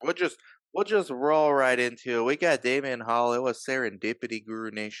we'll just roll right into it. We got Damian Hall. It was Serendipity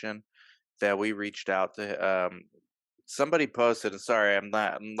Guru Nation that we reached out to. Somebody posted, and sorry, I'm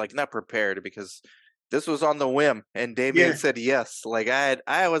like not prepared because this was on the whim, and Damien Yeah. said yes. Like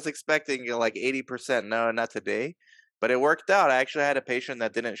I was expecting like 80% no, not today, but it worked out. I actually had a patient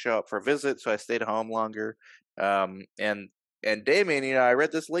that didn't show up for a visit, so I stayed home longer. Um, and and Damien, I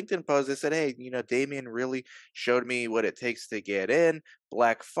read this LinkedIn post. They said, hey, Damien really showed me what it takes to get in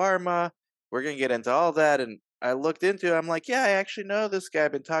Black Pharma. We're gonna get into all that, and I looked into it. I'm like, yeah, I actually know this guy.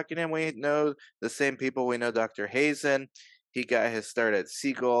 I've been talking to him. We know the same people. We know Dr. Hazen. He got his start at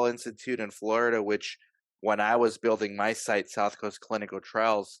Seagull Institute in Florida, which when I was building my site, South Coast Clinical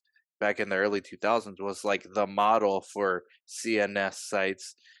Trials, back in the early 2000s, was like the model for CNS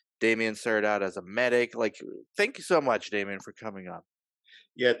sites. Damien started out as a medic. Like, thank you so much, Damien, for coming on.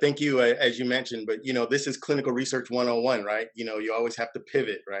 Yeah, thank you, as you mentioned, but this is clinical research 101, right? You always have to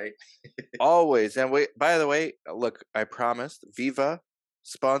pivot, right? Always. And wait, by the way, look, I promised Viva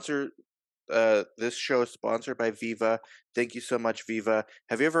sponsor this show is sponsored by Viva. Thank you so much, Viva.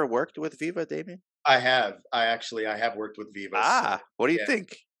 Have you ever worked with Viva, Damien? I have worked with Viva, so Ah, what do you yeah.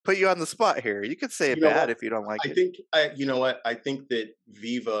 think? Put you on the spot here. You could say it You know bad what? if you don't like I it. think you know what? I think that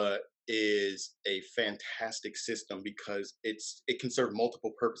Viva is a fantastic system because it can serve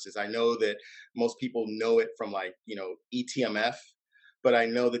multiple purposes. I know that most people know it from like, ETMF, but I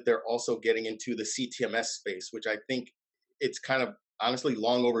know that they're also getting into the CTMS space, which I think it's kind of honestly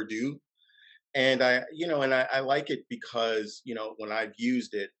long overdue. And I like it because, when I've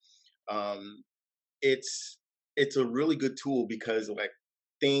used it, um, it's it's a really good tool because like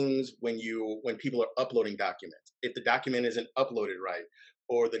things when people are uploading documents, if the document isn't uploaded right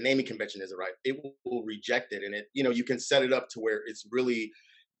or the naming convention isn't right, it will reject it, and you can set it up to where it's really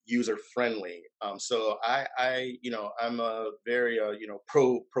user friendly. So I'm a very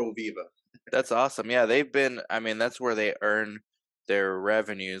pro Viva. That's awesome. Yeah, they've been. I mean, that's where they earn their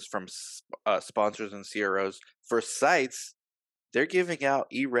revenues from sponsors and CROs. For sites, they're giving out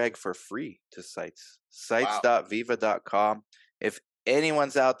eReg for free to sites. Wow. Sites.viva.com. If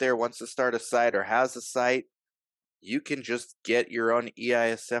anyone's out there wants to start a site or has a site, you can just get your own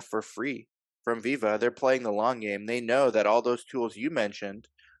EISF for free from Viva. They're playing the long game. They know that all those tools you mentioned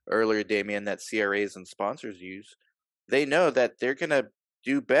earlier, Damien, that CRAs and sponsors use, they know that they're going to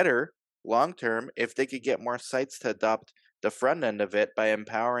do better long term if they could get more sites to adopt the front end of it by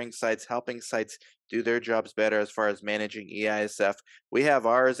empowering sites, helping sites do their jobs better as far as managing EISF. We have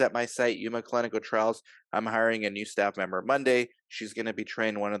ours at my site, Yuma Clinical Trials. I'm hiring a new staff member Monday. She's going to be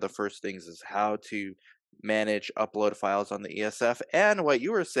trained. One of the first things is how to manage upload files on the ESF. And what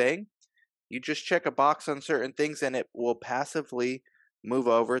you were saying, you just check a box on certain things and it will passively move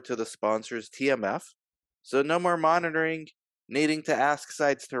over to the sponsor's TMF. So no more monitoring, needing to ask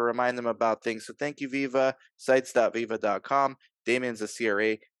sites to remind them about things. So thank you, Viva, sites.viva.com. Damien's a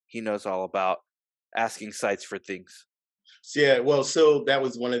CRA. He knows all about asking sites for things. So, yeah, well, so that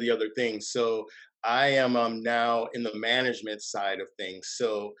was one of the other things. So I am now in the management side of things.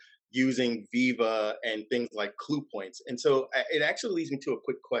 So using Viva and things like Clue Points. And so it actually leads me to a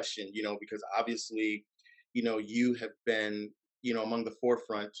quick question, because obviously, you have been, among the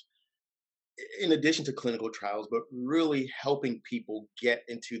forefront in addition to clinical trials, but really helping people get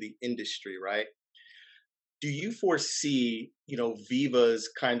into the industry, right? Do you foresee, Viva's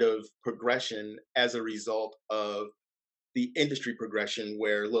kind of progression as a result of the industry progression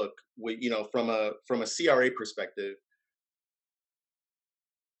where look from a CRA perspective,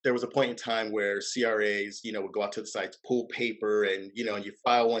 there was a point in time where CRAs would go out to the sites, pull paper, and you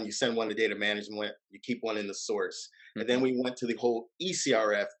file one, you send one to data management, you keep one in the source. And then Hmm. we went to the whole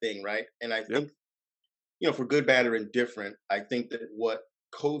ECRF thing, right? And I Yep. think, for good, bad, or indifferent, I think that what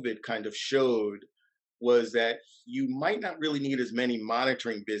COVID kind of showed was that you might not really need as many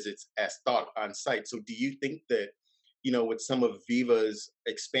monitoring visits as thought on site. So do you think that, with some of Viva's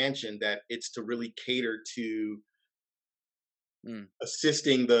expansion, that it's to really cater to Mm.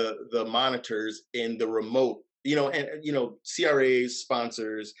 assisting the monitors in the remote, and CRAs,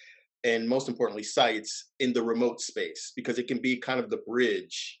 sponsors, and most importantly, sites in the remote space because it can be kind of the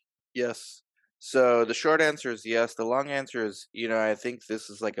bridge. Yes. So the short answer is yes. The long answer is, I think this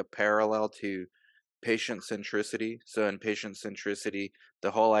is like a parallel to patient centricity. So in patient centricity,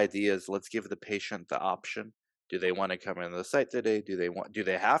 the whole idea is let's give the patient the option. Do they want to come into the site today? Do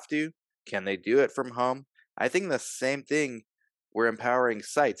they have to? Can they do it from home? I think the same thing we're empowering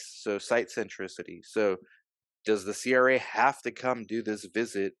sites. So site centricity. So does the CRA have to come do this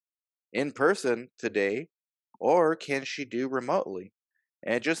visit in person today or can she do remotely?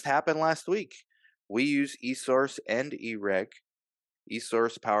 And it just happened last week. We use eSource and eReg.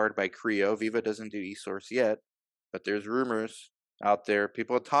 eSource powered by Creo. Viva doesn't do eSource yet, but there's rumors out there,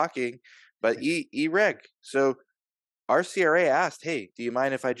 people talking. But eReg. So our CRA asked, "Hey, do you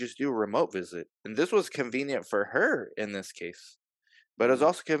mind if I just do a remote visit?" And this was convenient for her in this case, but it was Mm,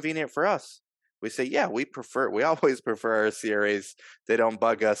 also convenient for us. We say, "Yeah, we always prefer our CRAs. They don't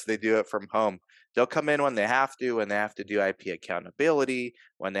bug us. They do it from home. They'll come in when they have to do IP accountability,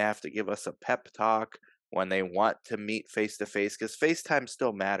 when they have to give us a pep talk, when they want to meet face to face, because FaceTime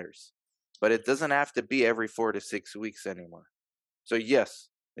still matters. But it doesn't have to be every 4 to 6 weeks anymore." So yes,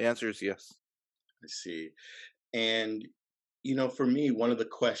 the answer is yes. I see. And, for me, one of the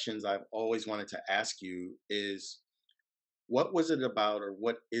questions I've always wanted to ask you is what was it about, or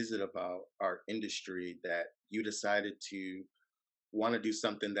what is it about our industry that you decided to want to do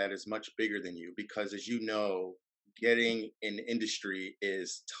something that is much bigger than you? Because as you know, getting in industry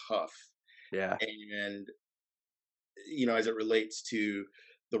is tough. Yeah. And, as it relates to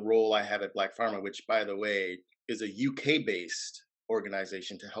the role I have at Black Pharma, which, by the way, is a UK based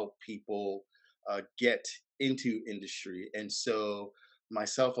organization to help people get into industry. And so,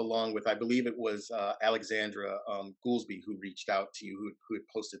 myself, along with, I believe it was Alexandra Goolsby who reached out to you, who had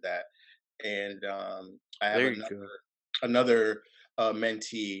posted that. And I have There you go. another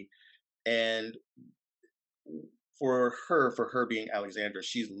mentee. And for her being Alexandra,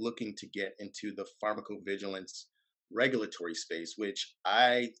 she's looking to get into the pharmacovigilance regulatory space, which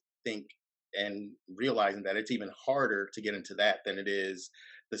I think, and realizing that it's even harder to get into that than it is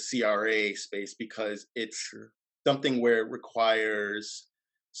the CRA space, because it's Sure. something where it requires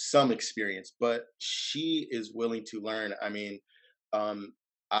some experience, but she is willing to learn. I mean, um,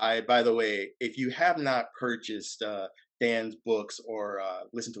 by the way, if you have not purchased Dan's books or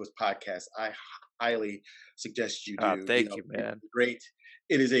listened to his podcast, I highly suggest you do. Thank you, It's man. great.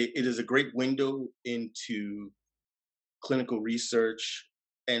 It is a great window into clinical research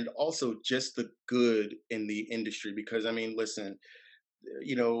and also just the good in the industry. Because I mean, listen,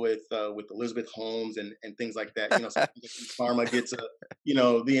 with Elizabeth Holmes and things like that, sometimes pharma gets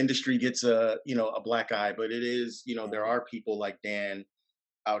the industry gets a black eye, but it is, there Mhm. are people like Dan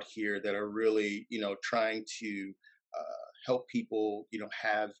out here that are really, trying to help people,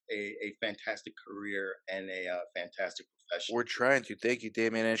 have a fantastic career and a fantastic profession. We're trying to. Thank you,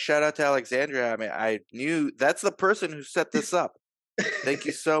 Damien. And shout out to Alexandria. I mean, I knew that's the person who set this up. Thank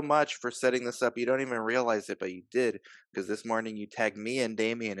you so much for setting this up. You don't even realize it, but you did, because this morning you tagged me and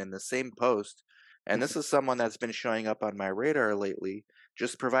Damien in the same post. And this is someone that's been showing up on my radar lately,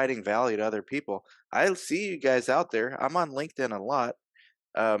 just providing value to other people. I see you guys out there. I'm on LinkedIn a lot.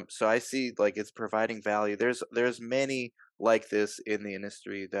 So I see like it's providing value. There's many like this in the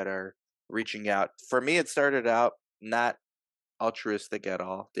industry that are reaching out. For me, it started out not altruistic at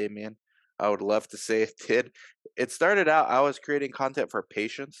all, Damien. I would love to say it did. It started out, I was creating content for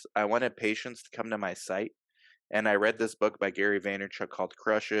patients. I wanted patients to come to my site. And I read this book by Gary Vaynerchuk called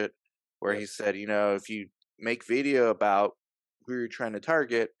Crush It, where he Yes. said, if you make video about who you're trying to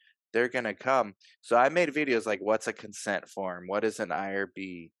target, they're going to come. So I made videos like, what's a consent form? What is an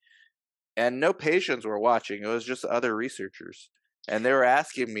IRB? And no patients were watching. It was just other researchers. And they were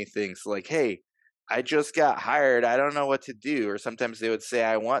asking me things like, "Hey, I just got hired. I don't know what to do." Or sometimes they would say,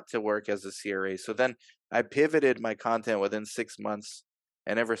 "I want to work as a CRA." So then I pivoted my content within 6 months.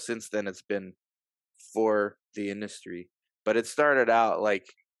 And ever since then, it's been for the industry. But it started out like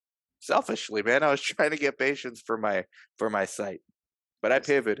selfishly, man. I was trying to get patients for my site, but I I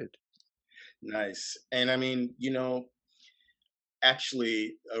see. pivoted. Nice. And I mean,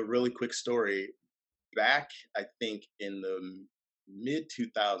 actually, a really quick story. Back, I think in the mid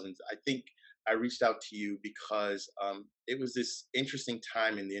 2000s, I think I reached out to you because it was this interesting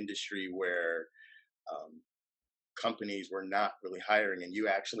time in the industry where um, companies were not really hiring, and you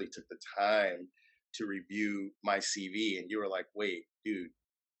actually took the time to review my CV, and you were like, "Wait, dude,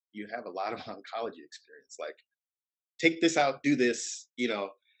 you have a lot of oncology experience. Like, take this out, do this,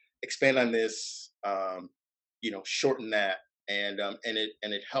 expand on this, shorten that," and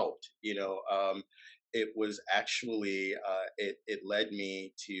it helped. It was actually it led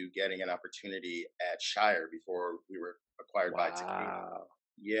me to getting an opportunity at Shire before we were acquired by Takeda. Wow.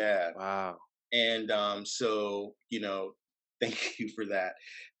 Yeah, Wow. and so thank you for that.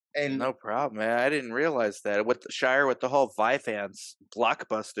 And No problem, man. I didn't realize that. With the Shire, with the whole Vyvanse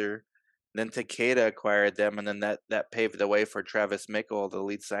blockbuster, then Takeda acquired them, and then that paved the way for Travis Mickle, the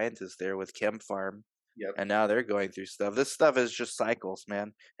lead scientist there with ChemFarm. yep. And now they're going through stuff. This stuff is just cycles,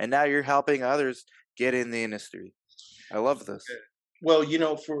 man. And now you're helping others get in the industry. I love this. Well,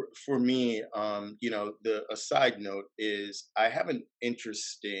 for me, the a side note is I have an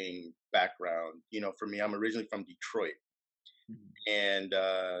interesting background. For me, I'm originally from Detroit, Mhm. and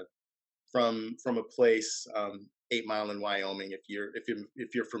from a place 8 Mile in Wyoming.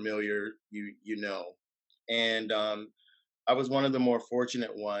 If you're familiar, you know. And I was one of the more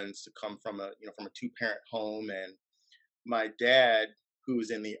fortunate ones to come from a two-parent home, and my dad, who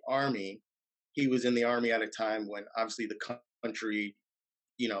was in the army, he was in the army at a time when obviously the country,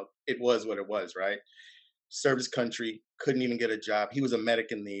 it was what it was, right? Served his country, couldn't even get a job. He was a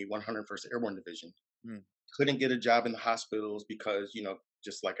medic in the 101st Airborne Division. Mm. Couldn't get a job in the hospitals because,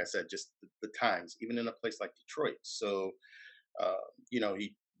 just like I said, just the times, even in a place like Detroit. So, uh,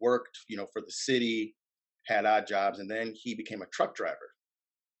 he worked, for the city, had odd jobs, and then he became a truck driver.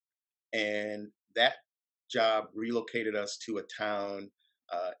 And that job relocated us to a town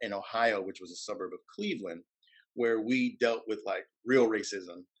in Ohio, which was a suburb of Cleveland, where we dealt with like real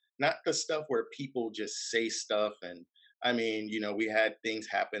racism, not the stuff where people just say stuff. And I mean, we had things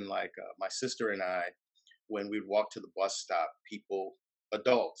happen like my sister and I, when we'd walk to the bus stop, people,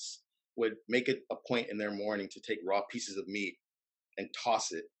 adults, would make it a point in their morning to take raw pieces of meat and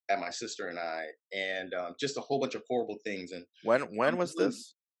toss it at my sister and I, and just a whole bunch of horrible things. And When this was was,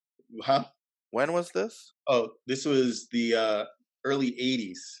 this? huh? When was this? Oh, this was the early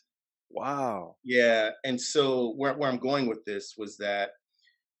 '80s. Wow. Yeah, and so where I'm going with this was that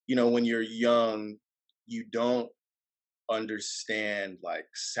when you're young, you don't understand like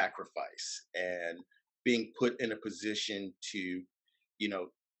sacrifice and being put in a position to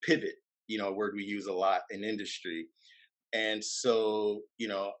pivot. A word we use a lot in industry. And so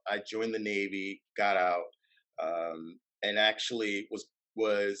I joined the Navy, got out, and actually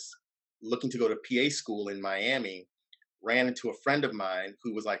was looking to go to PA school in Miami. Ran into a friend of mine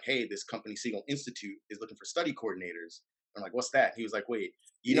who was like, "Hey, this company Siegel Institute is looking for study coordinators." I'm like, "What's that?" He was like, "Wait,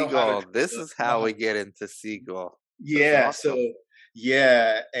 you know how to Seagull. This is you know how how?" we get into Seagull. That's Yeah, so awesome.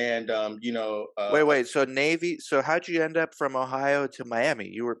 yeah, and Wait. So Navy. So how'd you end up from Ohio to Miami?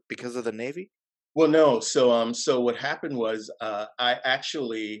 You were because of the Navy? well, no, so what happened was I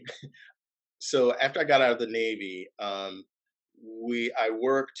actually so after I got out of the Navy, we I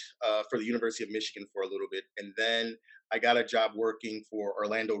worked for the University of Michigan for a little bit, and then I got a job working for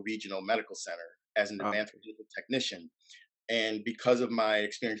Orlando Regional Medical Center as an advanced Okay. clinical technician. And because of my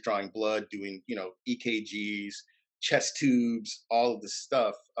experience drawing blood, doing EKGs, chest tubes, all of this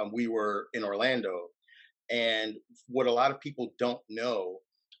stuff, we were in Orlando. And what a lot of people don't know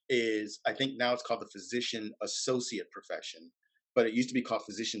is, I think now it's called the physician associate profession, but it used to be called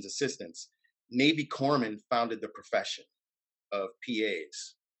physician's assistants. Navy corpsmen founded the profession of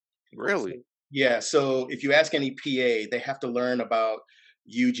PAs. So, Really? yeah, so if you ask any PA, they have to learn about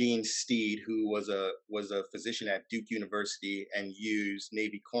Eugene Steed, who was a physician at Duke University and used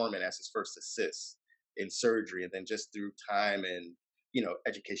Navy corpsmen as his first assist in surgery, and then just through time and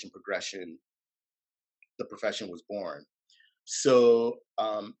education progression, the profession was born. So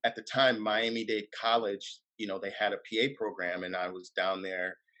at the time, Miami Dade College, they had a PA program, and I was down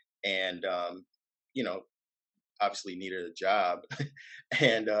there, and you know, obviously needed a job,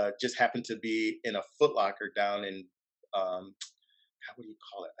 and just happened to be in a Foot Locker down in what do you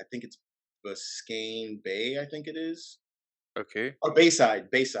call it? I think it's Biscayne Bay. I think it is, Okay. or Bayside.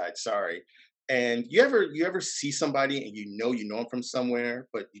 Bayside. Sorry. And you ever see somebody and you know them from somewhere,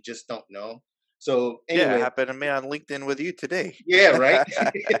 but you just don't know. So Yeah, it anyway, happened to me on LinkedIn with you today. yeah, right.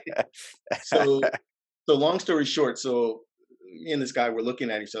 So so long story short, so me and this guy were looking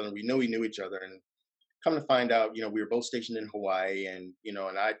at each other. We know we knew each other, and come to find out, we were both stationed in Hawaii, and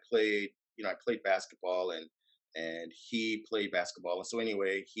and I played basketball, and he played basketball, and so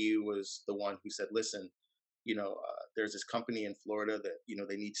anyway, he was the one who said, "Listen, there's this company in Florida that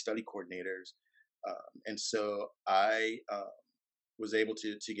they need study coordinators," and so I was able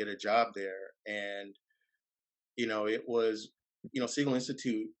to get a job there, and it was Siegel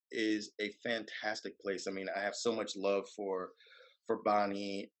Institute is a fantastic place. I mean, I have so much love for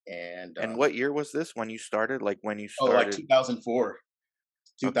Bonnie, and And what year was this when you started? Like when you oh, like started? 2004,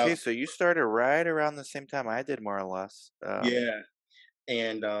 Okay, 2000. so you started right around the same time I did, more or less. Yeah,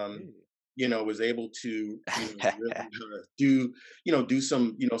 and Okay. was able to really do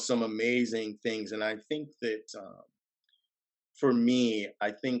some amazing things. And I think that for me,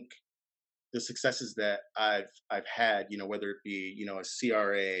 I think the successes that I've had, whether it be a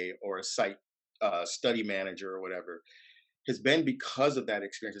CRA or a site study manager or whatever, has been because of that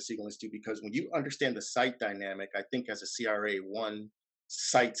experience at Siegel Institute. Because when you understand the site dynamic, I think as a CRA, one,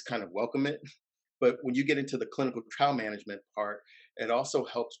 sites kind of welcome it. But when you get into the clinical trial management part, it also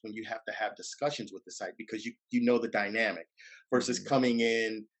helps when you have to have discussions with the site, because you know the dynamic versus Mhm. coming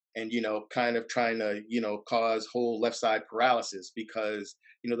in and kind of trying to cause whole left side paralysis because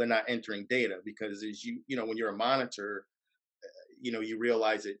they're not entering data. Because as when you're a monitor, you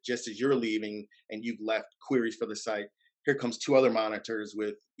realize it just as you're leaving and you've left queries for the site. Here comes two other monitors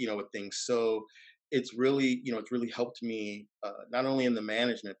with with things. So it's really helped me not only in the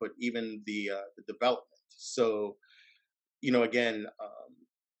management but even the development. So again,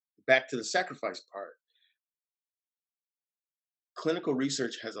 back to the sacrifice part, clinical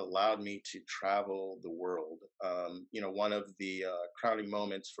research has allowed me to travel the world. One of the crowning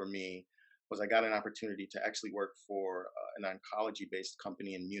moments for me was I got an opportunity to actually work for an oncology based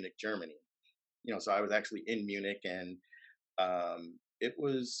company in Munich, Germany. So I was actually in Munich, and it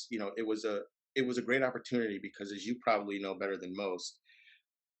was, it was a great opportunity because, as you probably know better than most,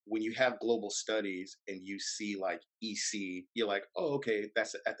 when you have global studies and you see like EC, you're like, oh, okay,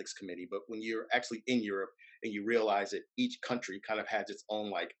 that's the ethics committee. But when you're actually in Europe and you realize that each country kind of has its own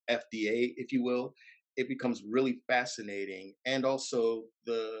like FDA, if you will, it becomes really fascinating. And also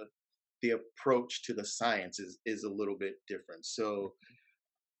the approach to the science is a little bit different. So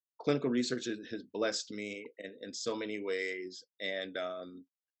clinical research has blessed me in so many ways. And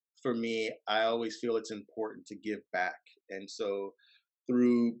for me, I always feel it's important to give back. And so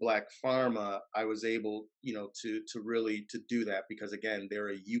through Black Pharma, I was able, to really to do that because again,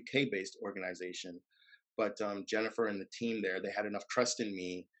 they're a UK based organization. But Jennifer and the team there, they had enough trust in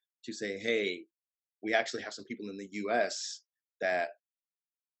me to say, hey, we actually have some people in the US that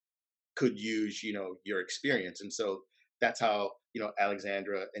could use, your experience. And so that's how,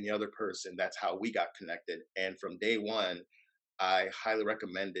 Alexandra and the other person, that's how we got connected. And from day one, I highly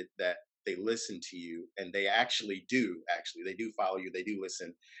recommend it that they listen to you, and they actually do follow you, they do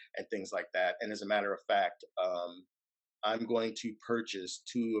listen and things like that. And as a matter of fact, I'm going to purchase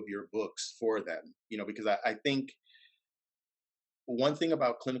two of your books for them, because I think one thing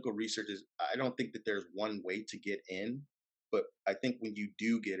about clinical research is I don't think that there's one way to get in, but I think when you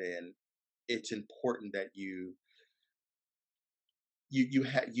do get in, it's important that you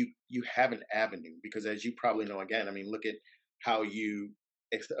have an avenue, because as you probably know, again, I mean, look at how you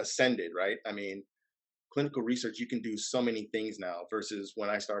ascended, right? I mean, clinical research, you can do so many things now versus when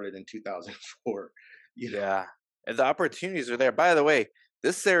I started in 2004. you know Yeah. And the opportunities are there. By the way,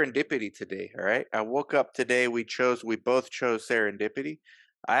 this serendipity today, all right? I woke up today, we both chose serendipity.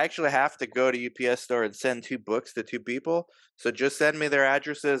 I actually have to go to UPS store and send two books to two people. So just send me their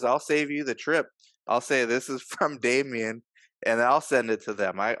addresses. I'll save you the trip. I'll say this is from Damien and I'll send it to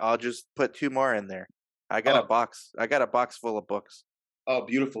them. I'll just put two more in there. I got a oh box. I got a box full of books. oh,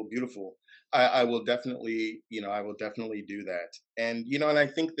 beautiful, beautiful. I will definitely, I will definitely do that. And and I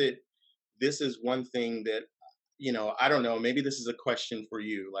think that this is one thing that, I don't know, maybe this is a question for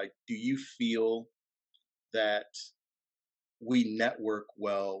you. Like, do you feel that we network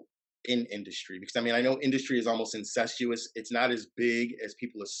well in industry? Because I mean, I know industry is almost incestuous. It's not as big as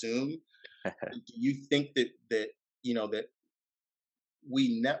people assume. Do you think that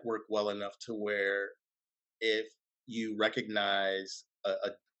we network well enough to where if you recognize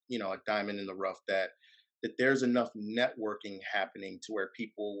a diamond in the rough, that there's enough networking happening to where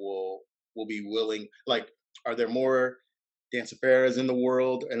people will be willing, like, are there more danceteras in the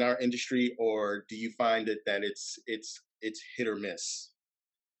world in our industry, or do you find that it's hit or miss?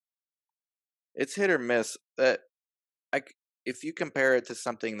 It's hit or miss. If you compare it to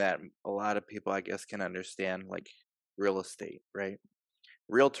something that a lot of people, I guess, can understand, like real estate, right?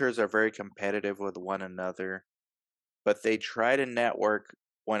 Realtors are very competitive with one another, but they try to network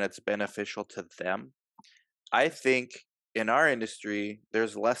when it's beneficial to them. I think in our industry,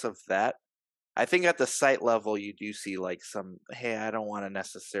 there's less of that. I think at the site level, you do see like some, hey, I don't want to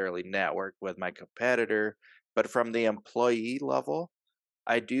necessarily network with my competitor. But from the employee level,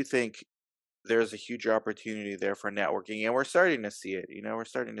 I do think there's a huge opportunity there for networking, and we're starting to see it. We're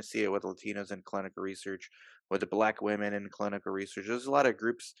starting to see it with Latinos in clinical research, with the Black women in clinical research. There's a lot of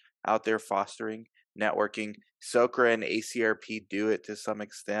groups out there fostering networking. SOCRA and ACRP do it to some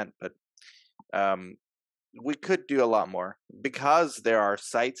extent, but um, we could do a lot more because there are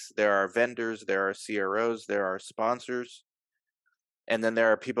sites, there are vendors, there are CROs, there are sponsors, and then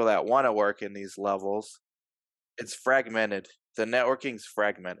there are people that want to work in these levels. It's fragmented. The networking's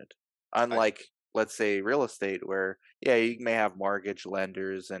fragmented. I Unlike, let's say, real estate, where, yeah, you may have mortgage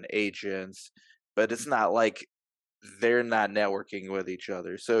lenders and agents, but it's not like they're not networking with each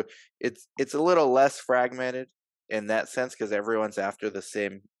other. So it's a little less fragmented in that sense because everyone's after the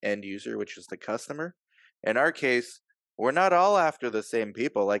same end user, which is the customer. In our case, we're not all after the same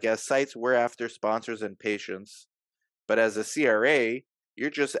people. Like as sites, we're after sponsors and patients. But as a CRA, you're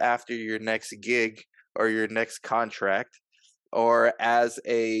just after your next gig or your next contract. Or as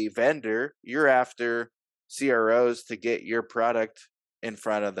a vendor, you're after CROs to get your product in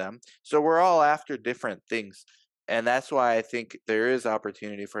front of them. So we're all after different things. And that's why I think there is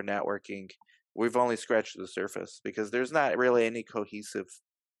opportunity for networking. We've only scratched the surface because there's not really any cohesive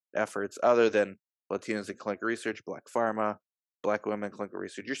efforts other than Latinos in clinical research, Black pharma, Black women in clinical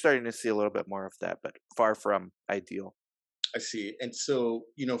research. You're starting to see a little bit more of that, but far from ideal. I see. And so,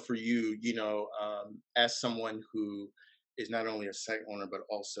 for you, as someone who is not only a site owner, but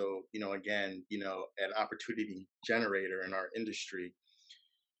also, again, an opportunity generator in our industry,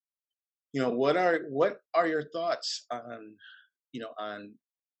 what are your thoughts on, on,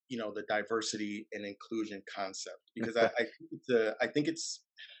 the diversity and inclusion concept? Because I think it's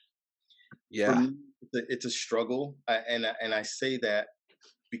for Yeah, me, it's a struggle, and I say that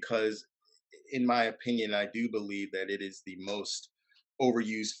because, in my opinion, I do believe that it is the most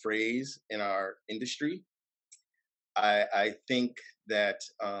overused phrase in our industry. I think that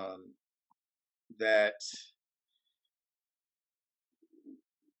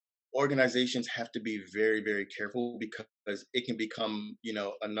organizations have to be very, very careful because it can become,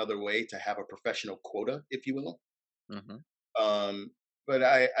 another way to have a professional quota, if you will. hmm, Um, but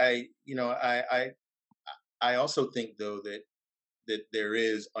I also think though that there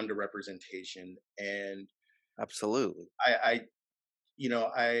is underrepresentation, and absolutely. I you know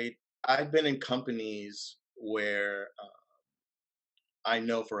I've been in companies where I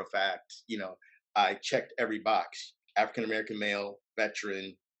know for a fact, I checked every box: African American male,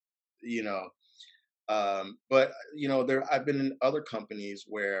 veteran, you know. But there I've been in other companies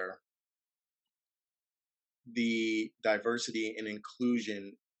where the diversity and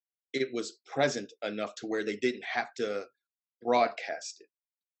inclusion, it was present enough to where they didn't have to broadcast it,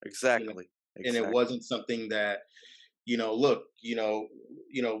 you know, Exactly. and it Exactly. wasn't something that, look,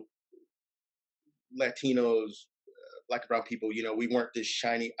 Latinos, Black and brown people, we weren't this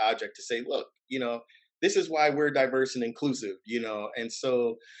shiny object to say, look, this is why we're diverse and inclusive, and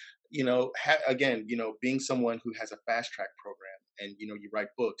so, again, being someone who has a fast track program, and you write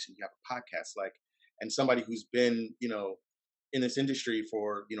books and you have a podcast, like, and somebody who's been, in this industry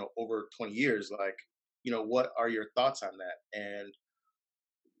for over 20 years, like, what are your thoughts on that, and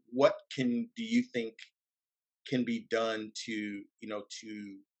what can do you think can be done to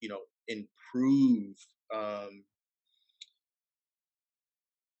improve um,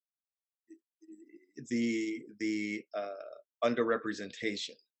 the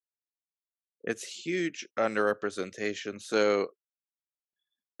underrepresentation. It's huge underrepresentation. So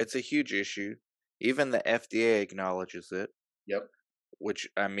it's a huge issue. Even the FDA acknowledges it, Yep. which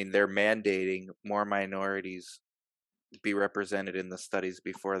I mean, they're mandating more minorities be represented in the studies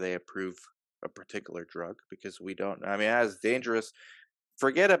before they approve a particular drug because we don't. I mean, as dangerous.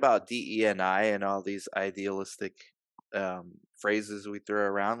 Forget about DE and I and all these idealistic phrases we throw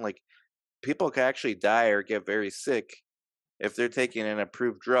around. Like people can actually die or get very sick if they're taking an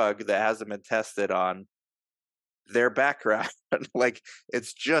approved drug that hasn't been tested on their background. Like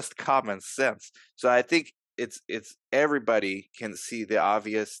it's just common sense. So I think it's everybody can see the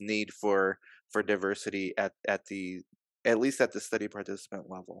obvious need for diversity at the at least at the study participant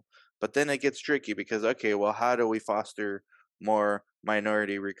level. But then it gets tricky because okay, well how do we foster more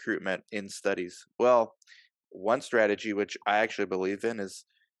minority recruitment in studies? Well, one strategy which I actually believe in is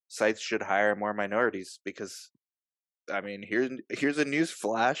sites should hire more minorities because I mean, here's a news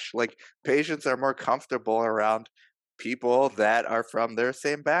flash. Like patients are more comfortable around people that are from their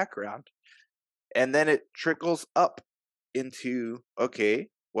same background. And then it trickles up into okay,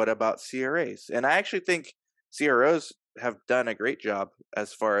 what about CRAs? And I actually think CROs have done a great job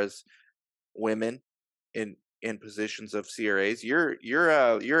as far as women in positions of CRAs. You're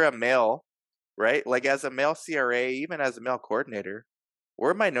a male, right? Like as a male CRA, even as a male coordinator,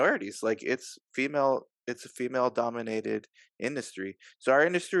 we're minorities. Like it's a female dominated industry. So our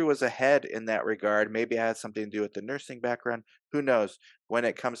industry was ahead in that regard. Maybe it had something to do with the nursing background. Who knows? When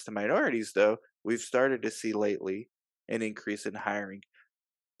it comes to minorities though, we've started to see lately an increase in hiring.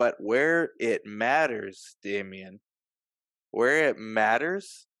 But where it matters, Damien, where it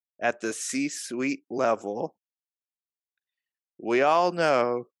matters at the C-suite level, we all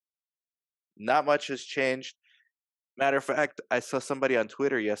know not much has changed. Matter of fact, I saw somebody on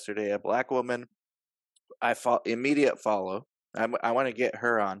Twitter yesterday, a black woman. Immediate follow. I want to get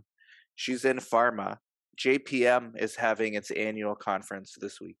her on. She's in pharma. JPM is having its annual conference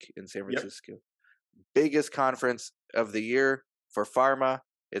this week in San Yep. Francisco. Biggest conference of the year for pharma.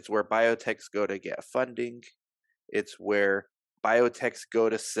 It's where biotechs go to get funding. It's where biotechs go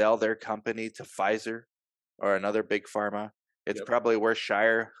to sell their company to Pfizer or another big pharma. It's Yep. probably where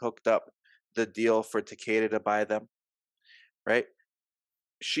Shire hooked up the deal for Takeda to buy them, right?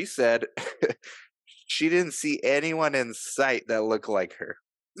 She said she didn't see anyone in sight that looked like her.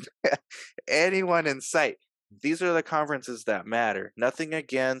 Anyone in sight. These are the conferences that matter. Nothing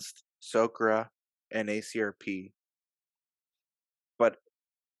against SOCRA and ACRP, but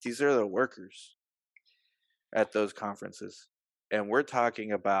these are the workers at those conferences. And we're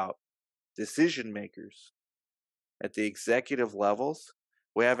talking about decision makers at the executive levels.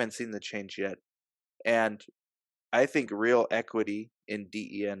 We haven't seen the change yet. And I think real equity in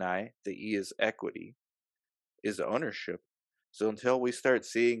DE&I, the E is equity, is ownership. So until we start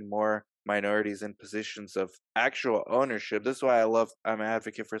seeing more minorities in positions of actual ownership, this is why I'm an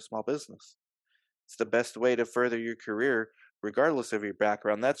advocate for small business. It's the best way to further your career, regardless of your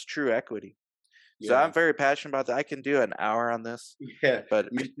background. That's true equity. So Yeah. I'm very passionate about that. I can do an hour on this, Yeah,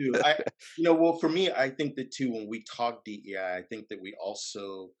 but me too. Well, for me, I think that too, when we talk DEI, I think that we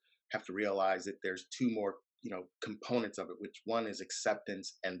also have to realize that there's two more, components of it, which one is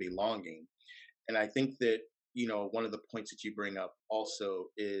acceptance and belonging. And I think that, one of the points that you bring up also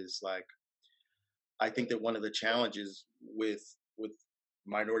is like, I think that one of the challenges with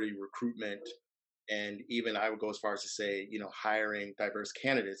minority recruitment, and even I would go as far as to say, hiring diverse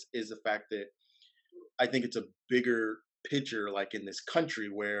candidates, is the fact that I think it's a bigger picture, like in this country,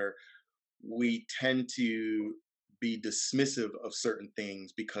 where we tend to be dismissive of certain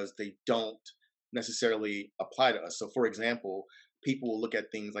things because they don't necessarily apply to us. So, for example, people will look at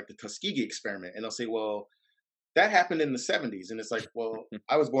things like the Tuskegee experiment and they'll say, well, that happened in the 70s. And it's like, well,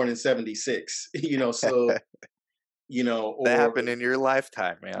 I was born in 76, so, that or happened in your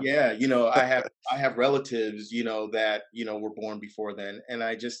lifetime, man. yeah, I have relatives, that, were born before then. And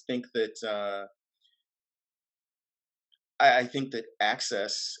I just think that, I think that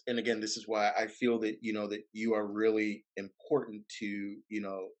access, and again, this is why I feel that that you are really important to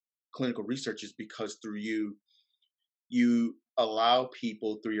clinical research, is because through you, you allow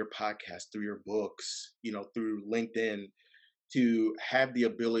people through your podcast, through your books, through LinkedIn, to have the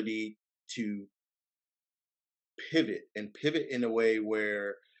ability to pivot in a way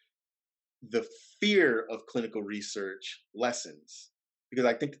where the fear of clinical research lessens, because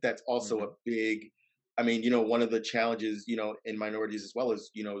I think that that's also a Hmm. big, I mean, one of the challenges, in minorities as well, is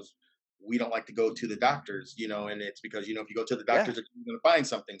we don't like to go to the doctors, and it's because, if you go to the Yeah. doctors, you're going to find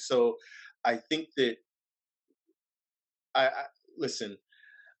something. So I think that I listen,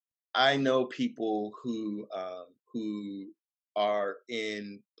 I know people who are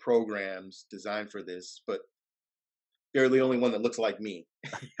in programs designed for this, but they're the only one that looks like me,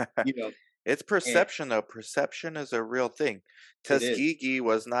 you know, It's and perception, though. Perception is a real thing. it is. Tuskegee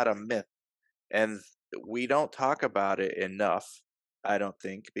was not a myth, and we don't talk about it enough, I don't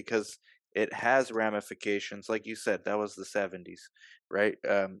think, because it has ramifications. Like you said, that was the 70s, right?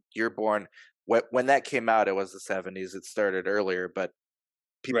 You're born when that came out, it was the 70s. It started earlier, but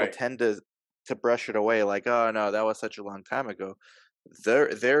people Right. tend to brush it away like, "Oh, no, that was such a long time ago."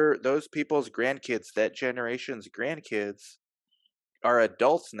 Those people's grandkids, that generation's grandkids are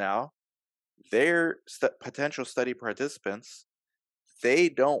adults now. They're potential study participants. They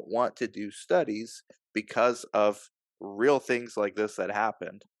don't want to do studies because of real things like this that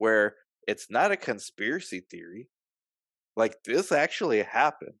happened, where it's not a conspiracy theory. Like this actually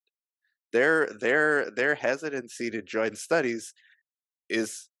happened. Their hesitancy to join studies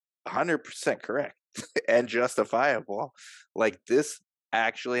is 100% correct and justifiable. Like this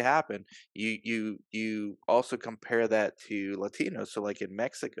actually happened. You also compare that to Latinos. So like in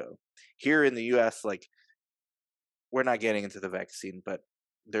Mexico, here in the US, like we're not getting into the vaccine, but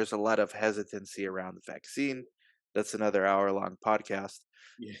there's a lot of hesitancy around the vaccine. That's another hour-long podcast.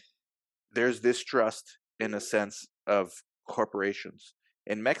 Yeah. There's distrust in a sense of corporations.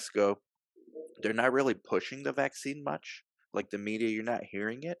 In Mexico, they're not really pushing the vaccine much. Like the media, you're not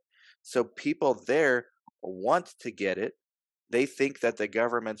hearing it. So people there want to get it. They think that the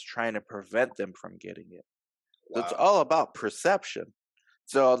government's trying to prevent them from getting it. So it's Wow. all about perception.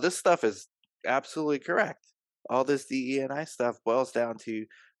 So this stuff is absolutely correct. All this DE and I stuff boils down to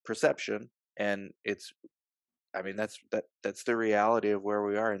perception, and I mean that's the reality of where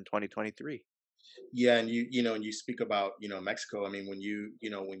we are in 2023. Yeah, and and you speak about, Mexico. I mean, when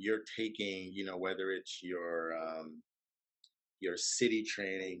when you're taking, whether it's your city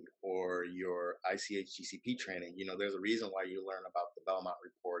training or your ICHGCP training, there's a reason why you learn about the Belmont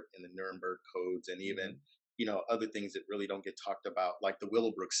Report and the Nuremberg codes, and even, Hmm. other things that really don't get talked about, like the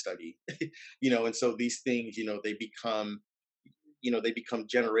Willowbrook study. And so these things, they become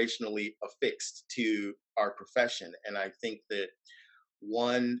generationally affixed to our profession. And I think that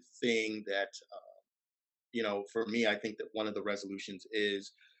one thing that for me, I think that one of the resolutions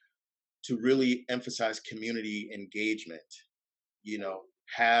is to really emphasize community engagement. You know,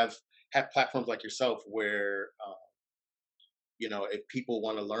 have have platforms like yourself where if people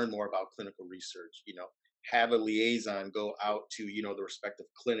want to learn more about clinical research, have a liaison go out to, the respective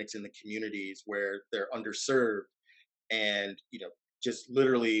clinics in the communities where they're underserved, and just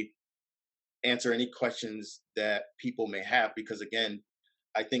literally answer any questions that people may have, because again,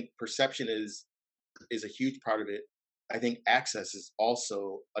 I think perception is a huge part of it. I think access is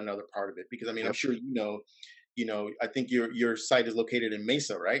also another part of it, because I mean, I'm Yep. sure I think your site is located in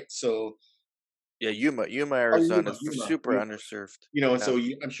Mesa, right? So, Yeah, Yuma, oh, Arizona Yuma, is Yuma, super underserved. and Yeah. so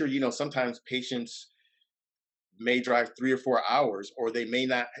I'm sure sometimes patients may drive 3 or 4 hours, or they may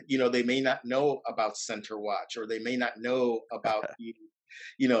not know about Center Watch, or they may not know about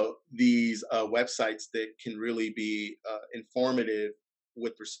these websites that can really be informative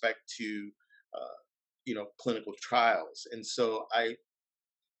with respect to clinical trials. And so I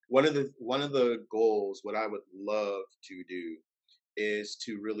one of the goals, what I would love to do, is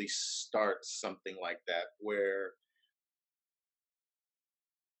to really start something like that, where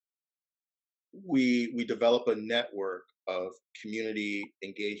we develop a network of community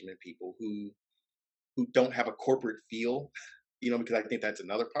engagement people who don't have a corporate feel, because I think that's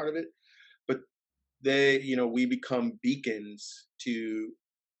another part of it. But we become beacons to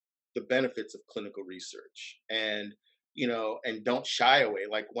the benefits of clinical research, and don't shy away.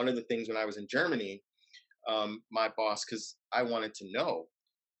 Like, one of the things when I was in Germany, my boss, because I wanted to know,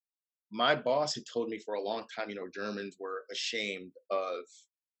 my boss had told me for a long time, Germans were ashamed of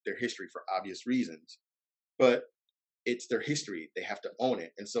their history for obvious reasons, but it's their history. They have to own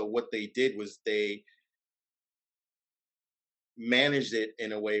it. And so what they did was they managed it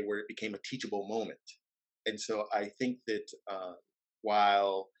in a way where it became a teachable moment. And so I think that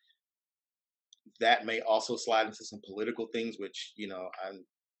while that may also slide into some political things, which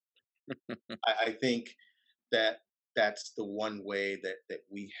I think that that's the one way that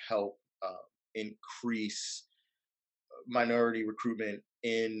we help increase minority recruitment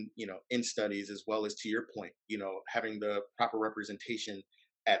in studies, as well as, to your point, having the proper representation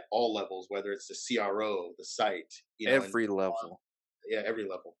at all levels, whether it's the CRO, the site, and Every level. yeah, every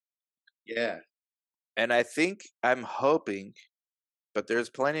level. Yeah. And I think I'm hoping, but there's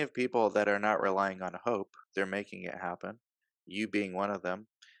plenty of people that are not relying on hope. They're making it happen. You being one of them.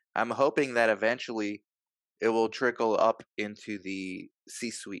 I'm hoping that eventually it will trickle up into the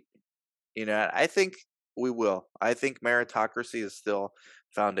C-suite. I think we will. I think meritocracy is still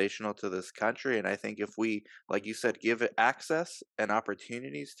foundational to this country, and I think if we, like you said, give it access and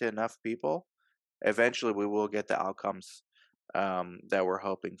opportunities to enough people, eventually we will get the outcomes that we're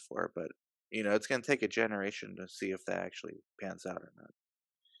hoping for. But it's going to take a generation to see if that actually pans out or not.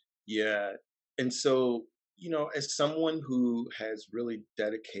 Yeah. And so, as someone who has really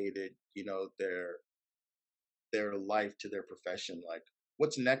dedicated, their life to their profession, like,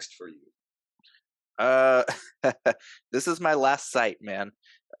 what's next for you? Uh, this is my last site, man.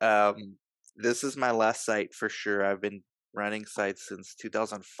 This is my last site for sure. I've been running sites since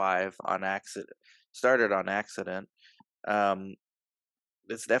 2005 on accident. Started on accident. Um,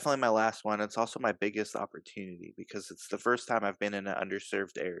 it's definitely my last one. It's also my biggest opportunity because it's the first time I've been in an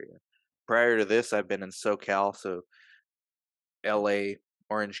underserved area. Prior to this, I've been in SoCal, so LA,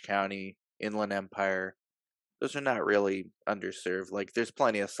 Orange County, Inland Empire. Those are not really underserved. Like, there's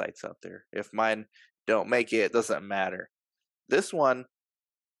plenty of sites out there. If mine don't make it, it doesn't matter. This one,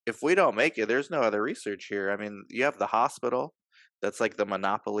 if we don't make it, there's no other research here. I mean, you have the hospital that's like the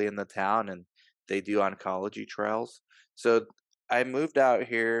monopoly in the town, and they do oncology trials. So I moved out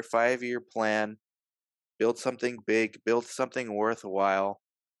here, 5-year plan, build something big, build something worthwhile,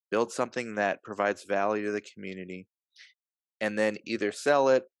 build something that provides value to the community, and then either sell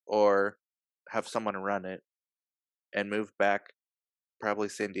it or have someone run it and move back, probably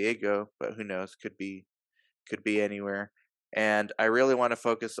San Diego, but who knows? Could be anywhere. And I really want to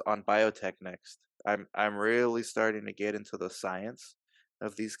focus on biotech next. I'm really starting to get into the science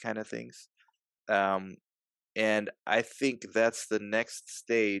of these kind of things. Um, and I think that's the next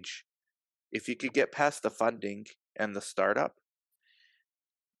stage. If you could get past the funding and the startup,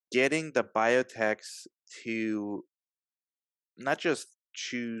 getting the biotechs to not just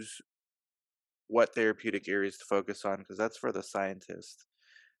choose what therapeutic areas to focus on, because that's for the scientists,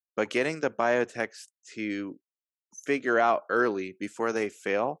 but getting the biotechs to figure out early before they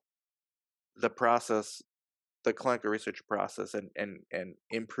fail the process, the clinical research process, and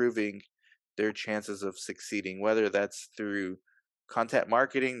improving their chances of succeeding, whether that's through content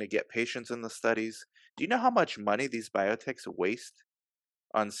marketing to get patients in the studies. Do you know how much money these biotechs waste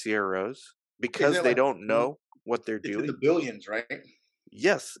on CROs Isn't because it they like, don't know what they're it's in the doing? billions, right?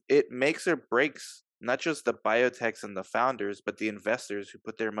 Yes, it makes or breaks not just the biotechs and the founders, but the investors who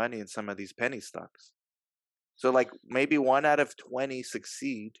put their money in some of these penny stocks. So, like, maybe 1 out of 20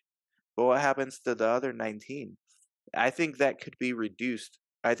 succeed, But what happens to the other 19? I think that could be reduced.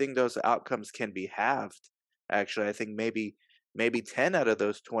 I think those outcomes can be halved. Actually, I think maybe 10 out of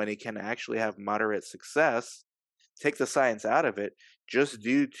those 20 can actually have moderate success. Take the science out of it, just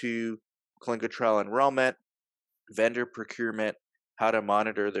due to clinical trial enrollment, vendor procurement, how to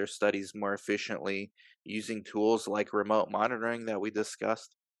monitor their studies more efficiently using tools like remote monitoring that we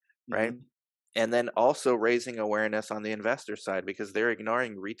discussed, right? Hmm. And then also raising awareness on the investor side because they're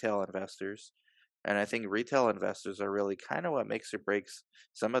ignoring retail investors. And I think retail investors are really kind of what makes or breaks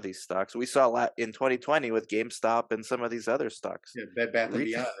some of these stocks. We saw in 2020 with GameStop and some of these other stocks. Yeah, Bed Bath and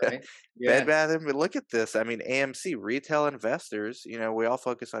Retail, Beyond, right? Bed Yeah. Bath and look at this. I mean, AMC, retail investors. We all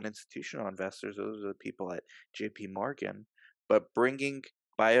focus on institutional investors. Those are the people at J.P. Morgan, but bringing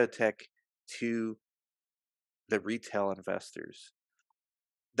biotech to the retail investors.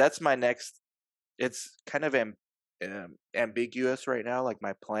 That's my next. It's kind of ambiguous right now, like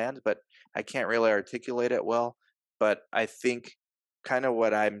my plans, but I can't really articulate it well. But I think kind of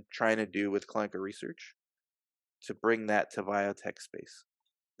what I'm trying to do with clinical research to bring that to biotech space.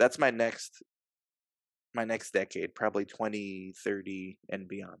 That's my next decade, probably 2030 and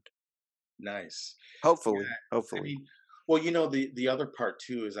beyond. Nice. Yeah. Hopefully, I hopefully. mean, well, the other part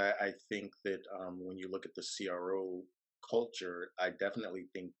too is I think that when you look at the CRO culture, I definitely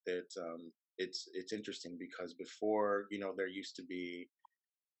think that it's interesting because before, there used to be,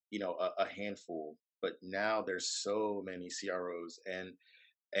 a handful, but now there's so many CROs,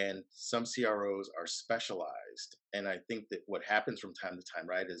 and some CROs are specialized. And I think that what happens from time to time,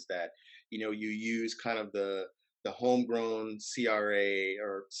 right, is that you use kind of the homegrown CRA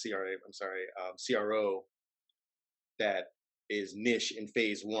or CRA, I'm sorry, CRO that is niche in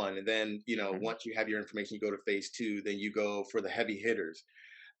phase one, and then Mhm. once you have your information, you go to phase two, then you go for the heavy hitters.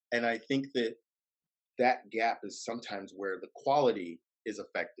 And I think that that gap is sometimes where the quality is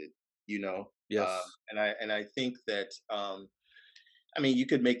affected. You know, Yes. and I think that I mean, you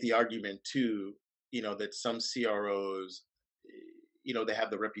could make the argument too, that some CROs, they have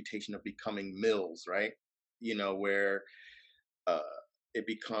the reputation of becoming mills, right? Where uh, it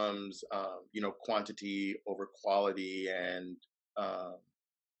becomes, quantity over quality, and um,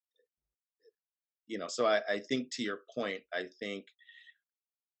 so I think to your point, I think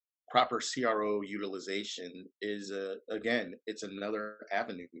proper CRO utilization is again, it's another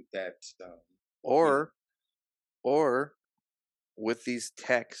avenue that you know, Or or with these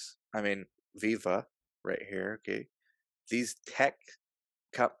techs, I mean, Viva right here, okay? These tech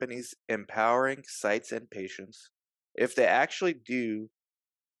companies empowering sites and patients, if they actually do,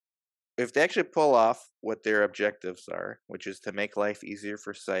 if they actually pull off what their objectives are, which is to make life easier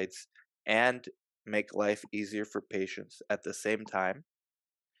for sites and make life easier for patients at the same time,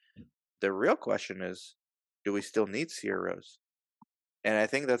 the real question is, do we still need CROs? And I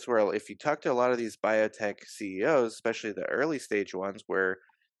think that's where, if you talk to a lot of these biotech CEOs, especially the early stage ones, where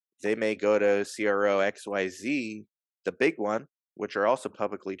they may go to CRO XYZ, the big one, which are also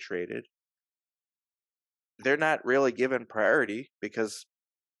publicly traded, they're not really given priority because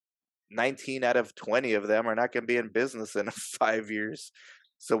 19 out of 20 of them are not going to be in business in 5 years.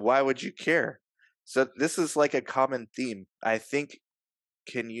 So why would you care? So this is like a common theme. I think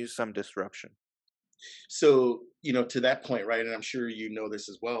can use some disruption. so to that point, right, and I'm sure you know this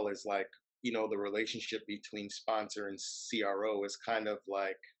as well, is like the relationship between sponsor and CRO is kind of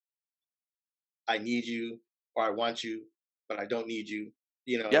like, I need you or I want you, but I don't need you.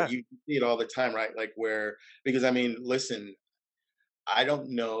 Yeah, You see it all the time, right? Like where, because I mean, listen, I don't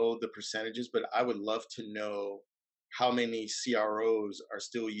know the percentages, but I would love to know how many CROs are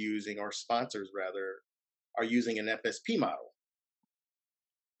still using, or sponsors rather, are using an FSP model.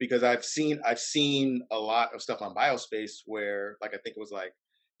 Because I've seen a lot of stuff on Biospace where, like, I think it was like,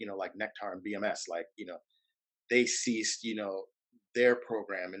 like Nectar and BMS, like, they ceased, their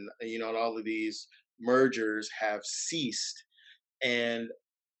program, and and all of these mergers have ceased. And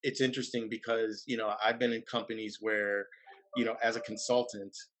it's interesting because I've been in companies where, as a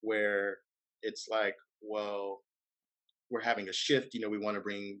consultant, where it's like, well, we're having a shift. We want to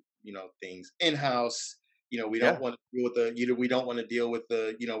bring things in house. We don't yeah. want to deal with we don't want to deal with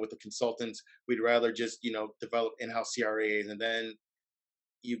the with the consultants. We'd rather just develop in-house CRAs. And then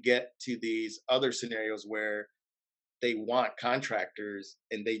you get to these other scenarios where they want contractors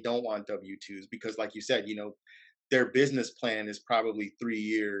and they don't want W-2s because, like you said, their business plan is probably 3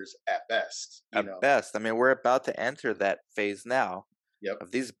 years at best. At best, I mean, we're about to enter that phase now Yep.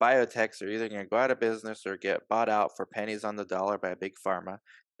 of these biotechs are either going to go out of business or get bought out for pennies on the dollar by big pharma.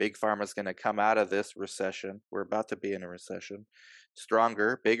 Big pharma's going to come out of this recession. We're about to be in a recession,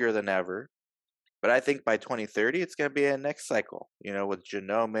 stronger, bigger than ever. But I think by 2030, it's going to be a next cycle, with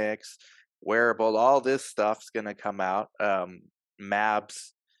genomics, wearable, all this stuff's going to come out.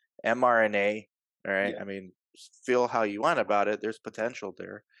 MABs, mRNA, all right? Yeah. I mean, feel how you want about it. There's potential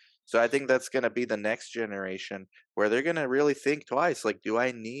there. So I think that's going to be the next generation where they're going to really think twice. Like, do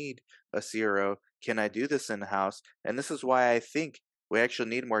I need a CRO? Can I do this in house? And this is why I think we actually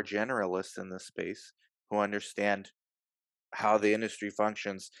need more generalists in this space who understand how the industry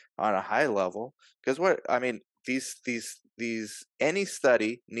functions on a high level. Because what I mean, these any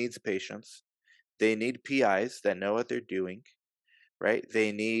study needs patients. They need PIs that know what they're doing, right?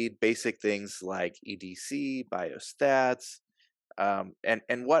 They need basic things like EDC, biostats,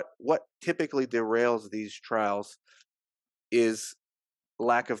 and what typically derails these trials is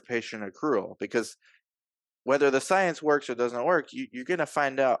lack of patient accrual. Because whether the science works or doesn't work, you're going to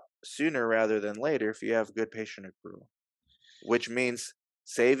find out sooner rather than later if you have good patient accrual, which means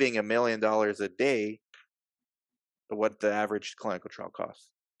saving $1 million a day, what the average clinical trial costs.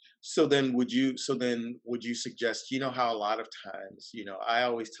 So then would you suggest, how a lot of times, I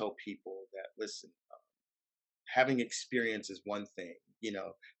always tell people that, listen, having experience is one thing,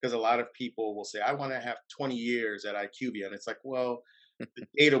 because a lot of people will say, I want to have 20 years at IQVIA. And it's like, well, the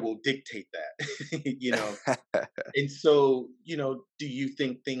data will dictate that, And so, do you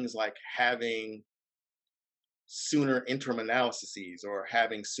think things like having sooner interim analyses or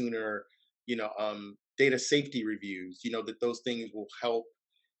having sooner, data safety reviews, that those things will help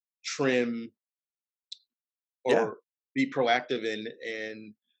trim Yeah, or be proactive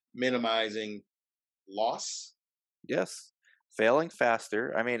in minimizing loss? yes. Failing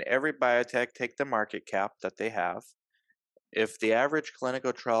faster. I mean, every biotech take the market cap that they have. If the average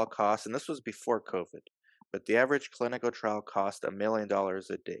clinical trial cost, and this was before COVID, but the average clinical trial cost $1 million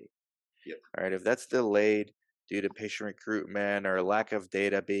a day. Yep. All right, if that's delayed due to patient recruitment or lack of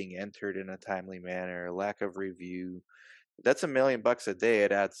data being entered in a timely manner, lack of review, that's $1 million a day.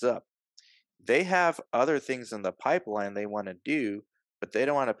 It adds up. They have other things in the pipeline they want to do, but they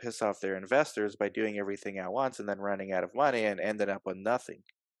don't want to piss off their investors by doing everything at once and then running out of money and ending up with nothing.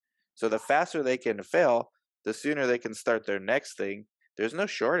 So the faster they can fail, the sooner they can start their next thing. There's no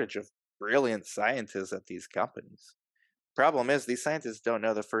shortage of brilliant scientists at these companies. Problem is, these scientists don't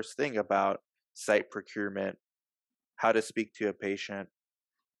know the first thing about site procurement, how to speak to a patient,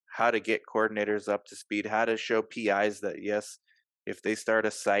 how to get coordinators up to speed, how to show PIs that yes, if they start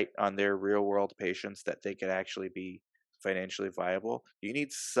a site on their real world patients, that they could actually be financially viable. You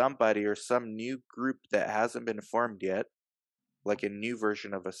need somebody or some new group that hasn't been formed yet, like a new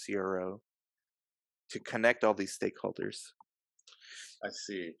version of a CRO, to connect all these stakeholders. I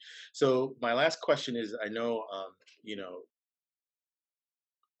see. So my last question is, I know, you know,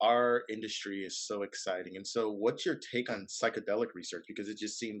 our industry is so exciting, and so what's your take on psychedelic research? Because it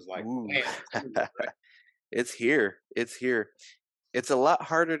just seems like, Ooh. man, it's here, right? It's here. It's here. It's a lot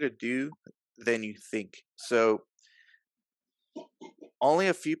harder to do than you think. So only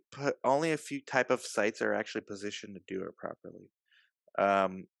a few type of sites are actually positioned to do it properly.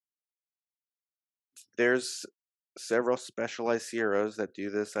 Um, there's several specialized CROs that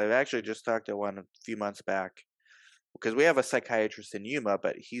do this. I've actually just talked to one a few months back because we have a psychiatrist in Yuma,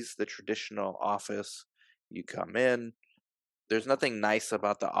 but he's the traditional office. You come in. There's nothing nice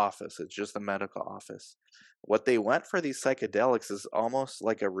about the office. It's just a medical office. What they want for these psychedelics is almost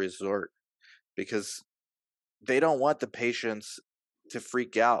like a resort because they don't want the patients to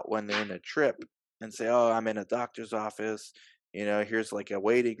freak out when they're in a trip and say, "Oh, I'm in a doctor's office. Here's like a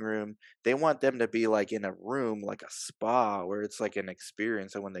waiting room." They want them to be like in a room, like a spa, where it's like an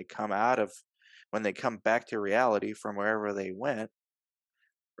experience. And when they come back to reality from wherever they went,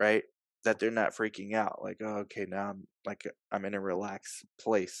 right, that they're not freaking out. Like, oh, okay, now I'm in a relaxed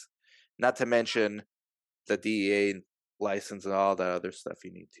place. Not to mention the DEA license and all that other stuff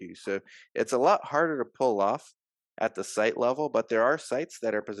you need too. So it's a lot harder to pull off at the site level, but there are sites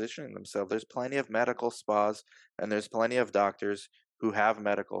that are positioning themselves. There's plenty of medical spas and there's plenty of doctors who have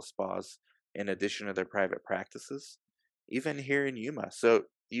medical spas in addition to their private practices, even here in Yuma. So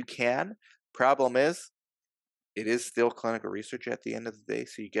you can. Problem is, it is still clinical research at the end of the day.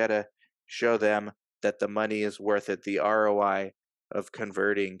 So you got to show them that the money is worth it, the ROI of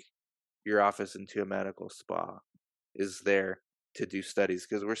converting your office into a medical spa is there to do studies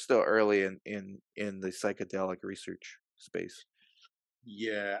because we're still early in the psychedelic research space.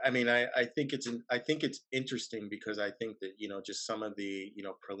 Yeah, I mean, I think it's interesting because I think that, just some of the,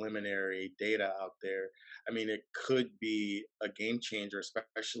 preliminary data out there. I mean, it could be a game changer,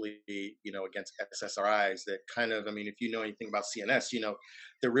 especially, against SSRIs. That kind of, I mean, if you know anything about CNS,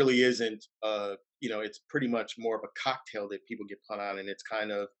 there really isn't, it's pretty much more of a cocktail that people get put on, and it's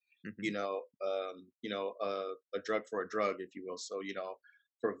kind of, Hmm. A drug for a drug, if you will. So,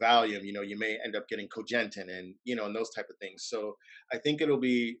 for Valium, you may end up getting Cogentin, and those type of things. So I think it'll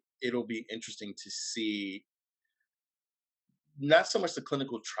be interesting to see not so much the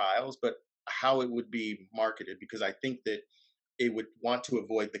clinical trials, but how it would be marketed, because I think that it would want to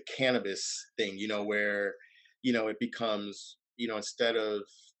avoid the cannabis thing, where, it becomes, instead of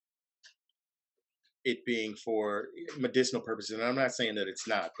it being for medicinal purposes. And I'm not saying that it's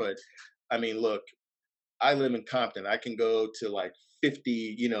not, but I mean, look, I live in Compton. I can go to like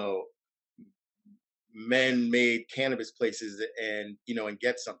 50, men-made cannabis places and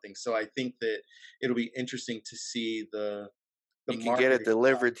get something. So I think that it'll be interesting to see the You can get it marketing.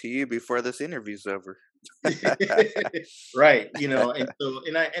 delivered to you before this interview's over. Right,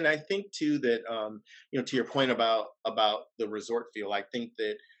 and I think too that to your point about the resort feel, I think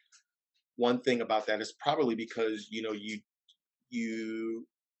that one thing about that is probably because you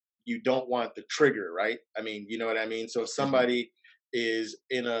you don't want the trigger, right? I mean, you know what I mean? So if Hmm. somebody is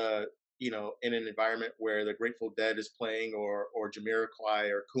in an environment where the Grateful Dead is playing, or Jamiroquai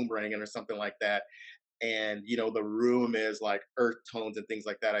or Coombrang or something like that, and the room is like earth tones and things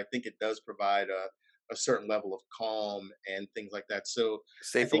like that, I think it does provide a certain level of calm and things like that. So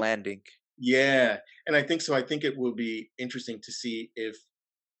I Safe think, landing. yeah, and I think so. I think it will be interesting to see if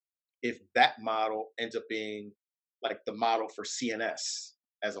that model ends up being like the model for CNS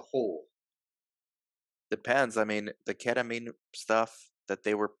as a whole. Depends. I mean, the ketamine stuff that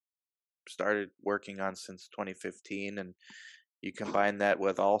they were started working on since 2015, and you combine that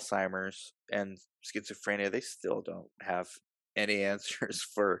with Alzheimer's and schizophrenia, they still don't have any answers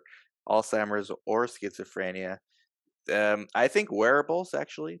for Alzheimer's or schizophrenia. I think wearables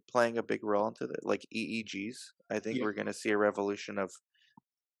actually playing a big role into that, like EEGs. I think Yeah, we're going to see a revolution of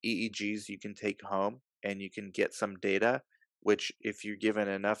EEGs you can take home and you can get some data, which if you're given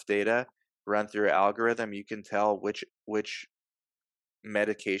enough data, run through an algorithm, you can tell which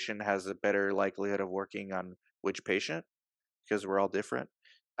medication has a better likelihood of working on which patient because we're all different.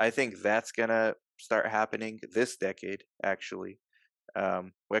 I think that's gonna start happening this decade. Actually,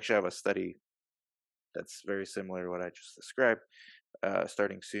 we actually have a study that's very similar to what I just described,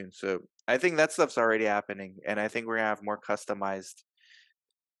 starting soon. So I think that stuff's already happening, and I think we're gonna have more customized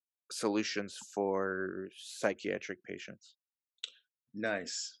solutions for psychiatric patients.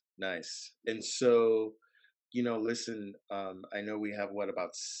 nice, nice. And so, listen, I know we have what,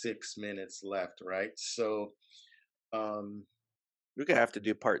 about 6 minutes left, right? So, um, We're gonna have to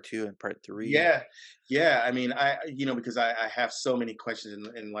do part two and part three. yeah, yeah. I mean, because I have so many questions,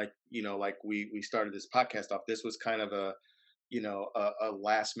 and like, like we started this podcast off. This was kind of a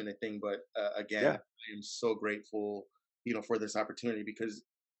last minute thing, but again, Yeah, I am so grateful, for this opportunity, because,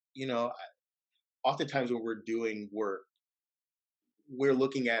 you know, oftentimes when we're doing work, we're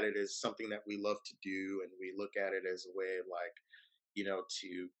looking at it as something that we love to do, and we look at it as a way of like,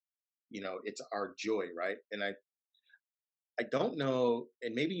 to, it's our joy, right? And I don't know,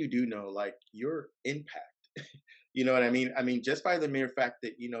 and maybe you do know, like, your impact. You know what I mean? I mean, just by the mere fact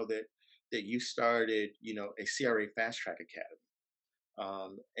that that you started, a CRA Fast Track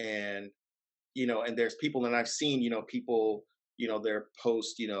Academy, and there's people, and I've seen, people, their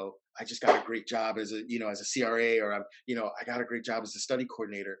post, I just got a great job as a CRA, or I got a great job as a study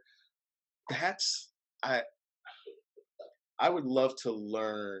coordinator. That's I I would love to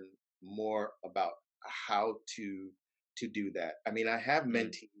learn more about how to do that. I mean, I have mm,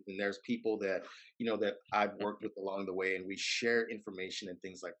 mentees, and there's people that that I've worked with along the way, and we share information and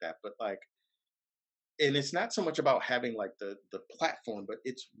things like that. But like, and it's not so much about having like the platform, but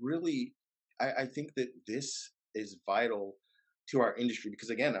it's really, I think that this is vital to our industry, because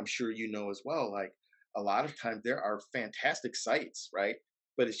again, I'm sure as well, like, a lot of times there are fantastic sites, right?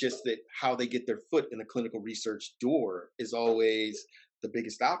 But it's just that how they get their foot in the clinical research door is always the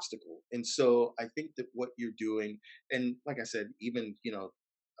biggest obstacle. And so I think that what you're doing, and like I said, even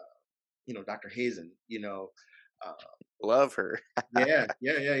Dr. Hazen, uh, love her. yeah,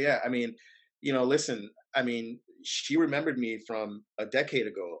 yeah, yeah, yeah. I mean, listen, I mean, she remembered me from a decade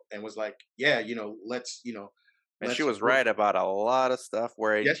ago and was like, yeah, And she let's was work. right about a lot of stuff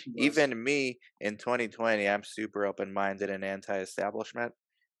where Yes, she was. even me in 2020, I'm super open minded and anti establishment.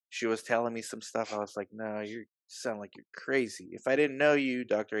 She was telling me some stuff. I was like, no, you sound like you're crazy. If I didn't know you,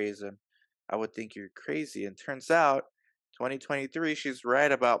 Dr. Azen, I would think you're crazy. And turns out, 2023, she's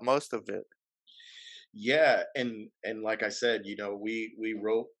right about most of it. Yeah, and like I said, we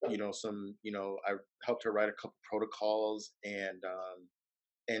wrote, some, I helped her write a couple protocols, and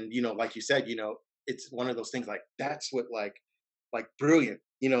like you said, it's one of those things, like, that's what, like brilliant,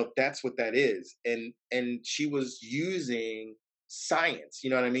 that's what that is. And she was using science. You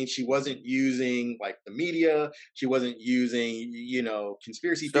know what I mean? She wasn't using like the media. She wasn't using,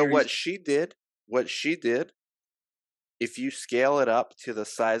 conspiracy So theories. what she did, if you scale it up to the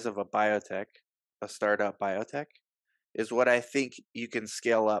size of a biotech, a startup biotech, is what I think you can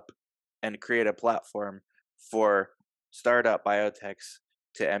scale up and create a platform for startup biotechs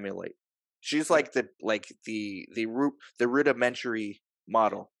to emulate. She's Yeah. like the rudimentary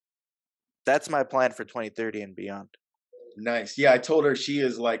model. That's my plan for 2030 and beyond. Nice. Yeah, I told her she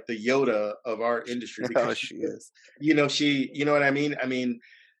is like the Yoda of our industry Oh, because she is. you know what I mean? I mean,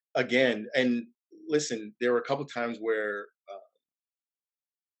 again, and listen, there were a couple times where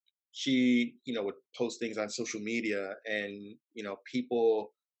she, would post things on social media and,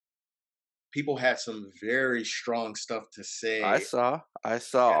 people had some very strong stuff to I say. saw. I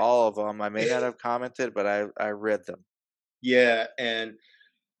saw all of them. I may not have commented, but I read them. Yeah, and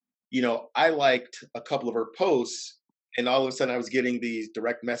I liked a couple of her posts, and all of a sudden I was getting these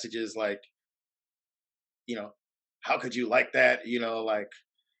direct messages like, you know, how could you like that? Like,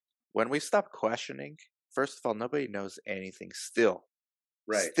 When we stop questioning, first of all, nobody knows anything still.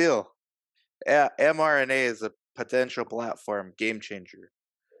 right. Still, mRNA is a potential platform game changer.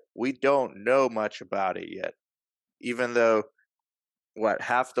 We don't know much about it yet, even though what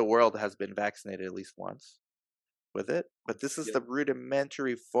half the world has been vaccinated at least once with it. But this is Yeah. the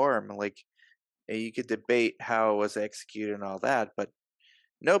rudimentary form. Like, you could debate how it was executed and all that, but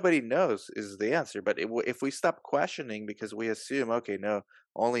nobody knows is the answer. But if we stop questioning because we assume, okay, no,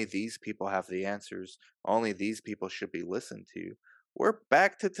 only these people have the answers, only these people should be listened to, we're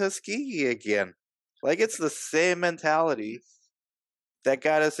back to Tuskegee again. Like, it's the same mentality that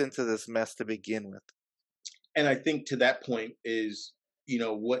got us into this mess to begin with. And I think to that point is,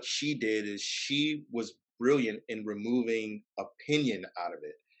 what she did is she was brilliant in removing opinion out of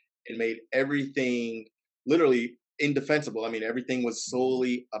it and made everything literally indefensible. I mean, everything was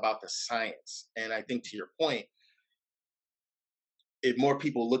solely about the science. And I think to your point, if more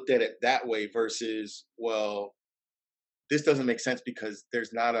people looked at it that way versus, well, this doesn't make sense because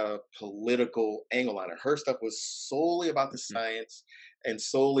there's not a political angle on it. Her stuff was solely about the Mhm. science and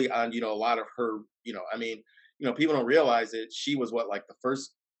solely on, a lot of her, I mean, people don't realize it. She was what, like the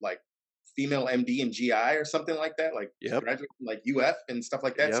first like female MD in GI or something like that, like Yep. graduate from like UF and stuff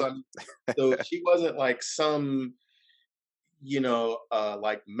like that. So Yep. I mean, so she wasn't like some,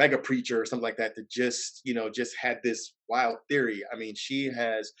 like mega preacher or something like that just had this wild theory. I mean,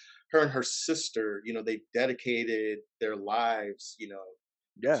 her and her sister, they dedicated their lives,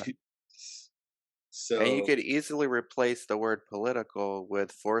 Yeah. to And you so could easily replace the word political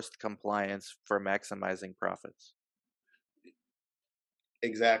with forced compliance for maximizing profits.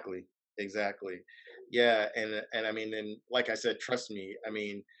 exactly, exactly. Yeah, and I mean, and like I said, trust me, I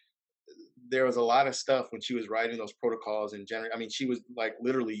mean, there was a lot of stuff when she was writing those protocols and generally, I mean, she was like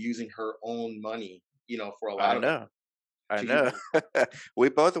literally using her own money, for a I lot of it. know. I She was know. using, We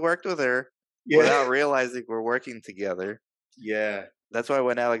both worked with her yeah, without realizing we're working together. yeah. That's why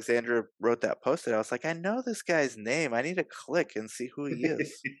when Alexandra wrote that post, I was like, I know this guy's name. I need to click and see who he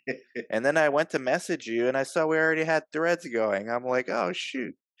is. And then I went to message you and I saw we already had threads going. I'm like, oh,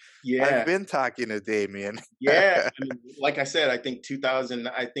 shoot. I've Yeah, been talking to Damien. yeah. I mean, like I said, I think 2000.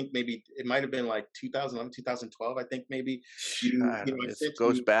 I think maybe it might have been like 2011, 2012. I think maybe I don't, I it sent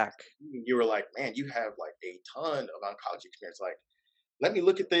goes you. back. You were like, man, you have like a ton of oncology experience. Like, let me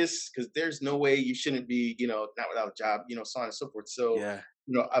look at this because there's no way you shouldn't be, not without a job, so on and so forth. So, Yeah.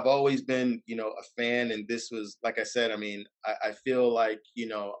 I've always been, a fan, and this was, like I said, I mean, I feel like,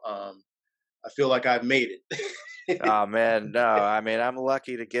 I feel like I've made it. Oh man, no. I mean, I'm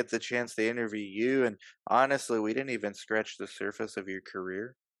lucky to get the chance to interview you. And honestly, we didn't even scratch the surface of your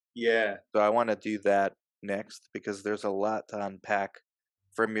career. Yeah, So I want to do that next because there's a lot to unpack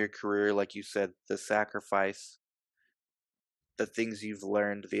from your career. Like you said, the sacrifice, the things you've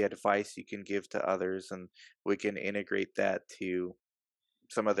learned, the advice you can give to others, and we can integrate that to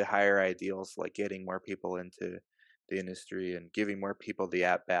some of the higher ideals, like getting more people into the industry and giving more people the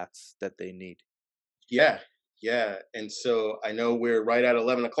at bats that they need. yeah, yeah. And so I know we're right at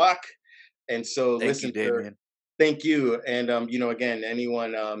 11 o'clock. And so Thank you, listen, sir, Damien. thank you. And again,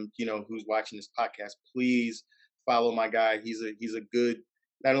 anyone who's watching this podcast, please follow my guy. He's a good,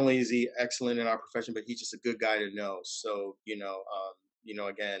 not only is he excellent in our profession, but he's just a good guy to know. So,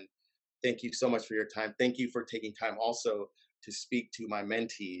 again, thank you so much for your time. Thank you for taking time also to speak to my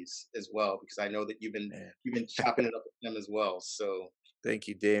mentees as well, because I know that Man. you've been chopping it up with them as well. So Thank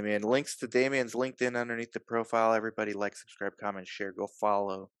you, Damien. Links to Damien's LinkedIn underneath the profile. Everybody like, subscribe, comment, share, go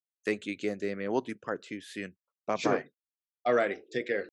follow. Thank you again, Damien. We'll do part two soon. Bye sure. bye. All righty. Take care.